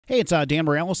Hey, it's Dan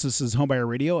Moralez. This is Homebuyer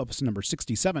Radio, episode number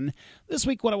 67. This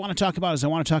week, what I want to talk about is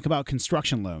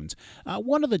construction loans.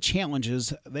 One of the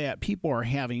challenges that people are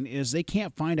having is they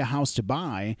can't find a house to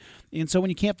buy. And so when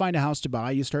you can't find a house to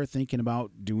buy, you start thinking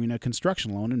about doing a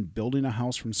construction loan and building a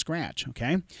house from scratch,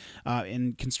 okay?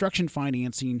 In construction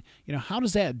financing, how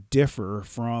does that differ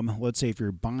from, let's say, if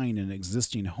you're buying an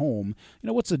existing home?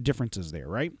 What's the differences there,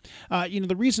 right?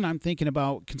 The reason I'm thinking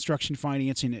about construction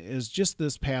financing is just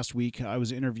this past week, I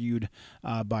was interviewed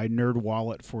by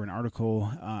NerdWallet for an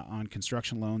article on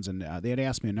construction loans, and they had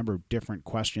asked me a number of different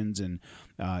questions, and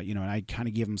I kind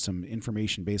of gave them some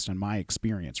information based on my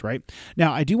experience, right?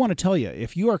 Now, I do want to tell you,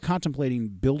 if you are contemplating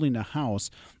building a house,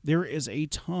 there is a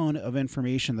ton of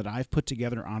information that I've put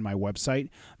together on my website.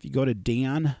 If you go to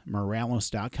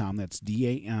danmoralez.com, that's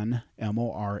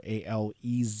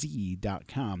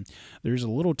DANMORALEZ.com, there's a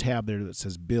little tab there that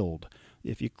says Build.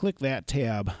 If you click that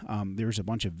tab, there's a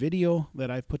bunch of video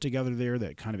that I've put together there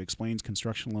that kind of explains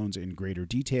construction loans in greater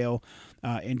detail,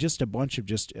 and just a bunch of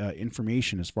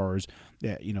information as far as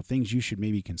that, things you should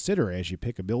maybe consider as you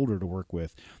pick a builder to work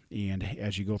with and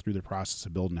as you go through the process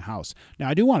of building a house. Now,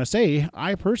 I do want to say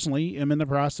I personally am in the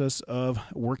process of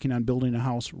working on building a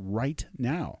house right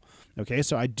now. Okay,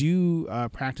 so I do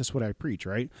practice what I preach,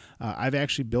 right? I've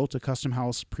actually built a custom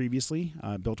house previously,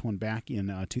 built one back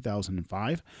in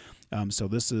 2005. So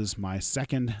this is my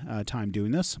second time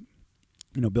doing this.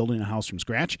 Building a house from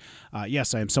scratch.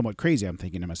 Yes, I am somewhat crazy, I'm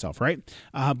thinking to myself, right?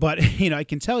 But I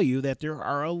can tell you that there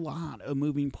are a lot of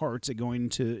moving parts that go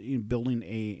into building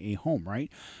a home,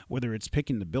 right? Whether it's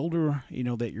picking the builder,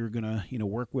 that you're going to,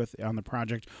 work with on the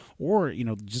project, or,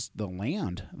 just the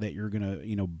land that you're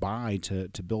going to, buy to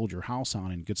build your house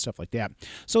on and good stuff like that.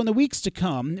 So in the weeks to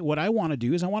come, what I want to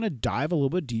do is I want to dive a little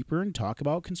bit deeper and talk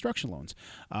about construction loans.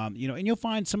 And you'll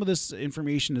find some of this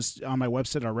information is on my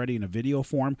website already in a video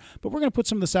form, but we're going to put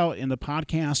some of this out in the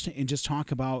podcast and just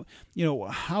talk about,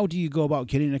 how do you go about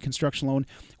getting a construction loan?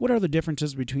 What are the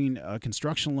differences between a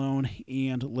construction loan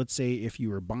and, let's say, if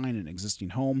you were buying an existing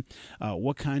home?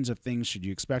 What kinds of things should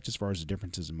you expect as far as the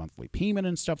differences in monthly payment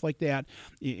and stuff like that?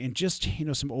 And just,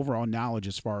 some overall knowledge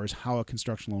as far as how a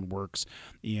construction loan works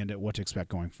and what to expect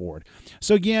going forward.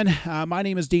 So again, my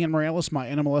name is Dan Moralez. My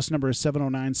NMLS number is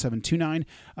 709729.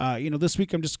 This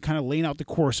week I'm just kind of laying out the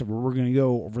course of where we're going to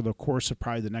go over the course of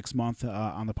probably the next month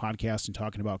on the podcast and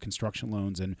talking about construction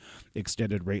loans and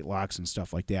extended rate locks and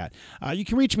stuff like that. You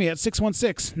can reach me at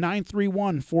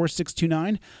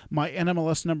 616-931-4629. My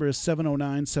NMLS number is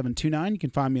 709729. You can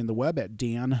find me on the web at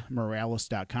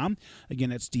danmoralez.com.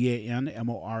 Again, it's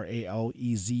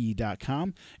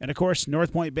DANMORALEZ.com. And of course,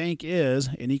 Northpointe Bank is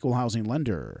an equal housing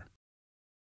lender.